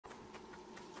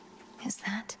is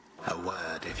that? A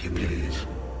word, if you please.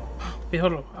 Wait,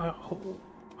 hold on.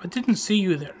 I didn't see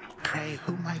you there. Pray,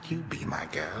 who might you be, my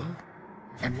girl?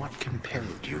 And what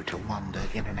compelled you to wander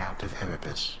in and out of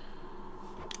Erebus?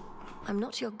 I'm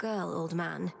not your girl, old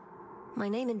man. My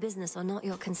name and business are not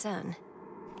your concern.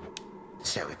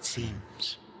 So it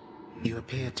seems. You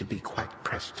appear to be quite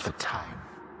pressed for time.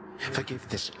 Forgive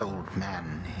this old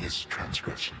man his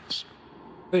transgressions.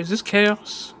 Wait, is this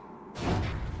Chaos?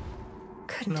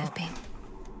 Couldn't have been.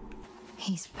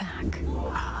 He's back.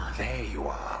 Ah, there you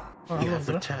are. Oh, You have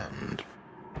hello. returned.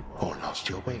 Or lost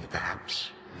your way, perhaps,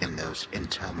 in those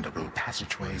interminable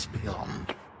passageways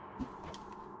beyond.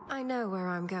 I know where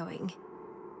I'm going.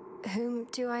 Whom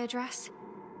do I address?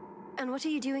 And what are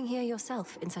you doing here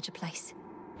yourself in such a place?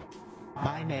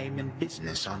 My name and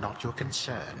business are not your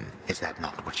concern. Is that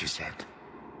not what you said?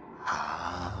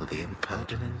 Ah, the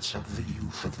impertinence of the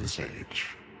youth of this age.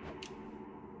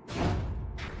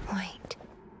 Wait.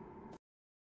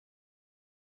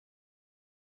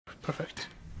 Perfect.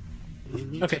 We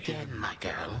meet Okay. again, my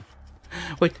girl.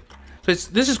 Wait, so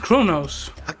this is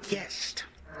Chronos. A guest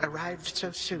arrived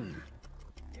so soon.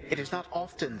 It is not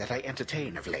often that I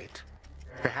entertain of late.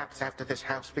 Perhaps after this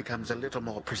house becomes a little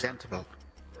more presentable.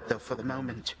 Though for the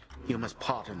moment, you must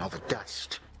pardon all the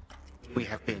dust. We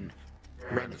have been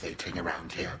renovating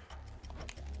around here.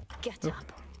 Get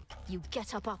up. You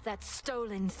get up off that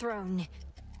stolen throne.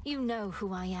 You know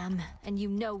who I am, and you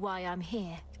know why I'm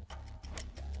here.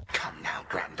 Come now,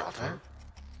 granddaughter.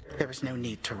 There is no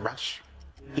need to rush.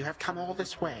 You have come all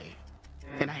this way,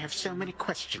 and I have so many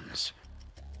questions.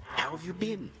 How have you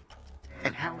been?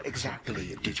 And how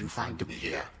exactly did you find me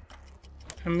here?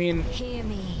 I mean, Hear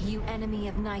me, you enemy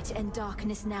of night and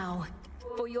darkness now.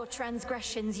 For your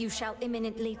transgressions you shall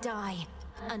imminently die.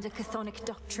 Under chthonic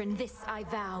doctrine this I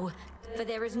vow. For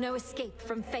there is no escape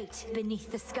from fate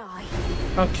beneath the sky.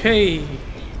 okay.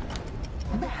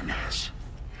 Manners.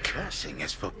 Cursing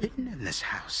is forbidden in this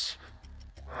house.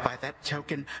 By that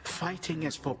token, fighting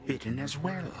is forbidden as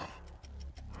well.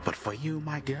 But for you,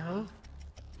 my girl,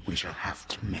 we shall have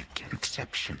to make an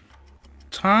exception.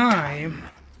 Time.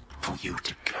 For you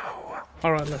to go.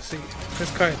 Alright, let's see.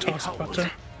 This guy talks about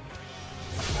her.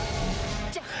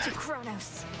 Death to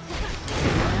Chronos.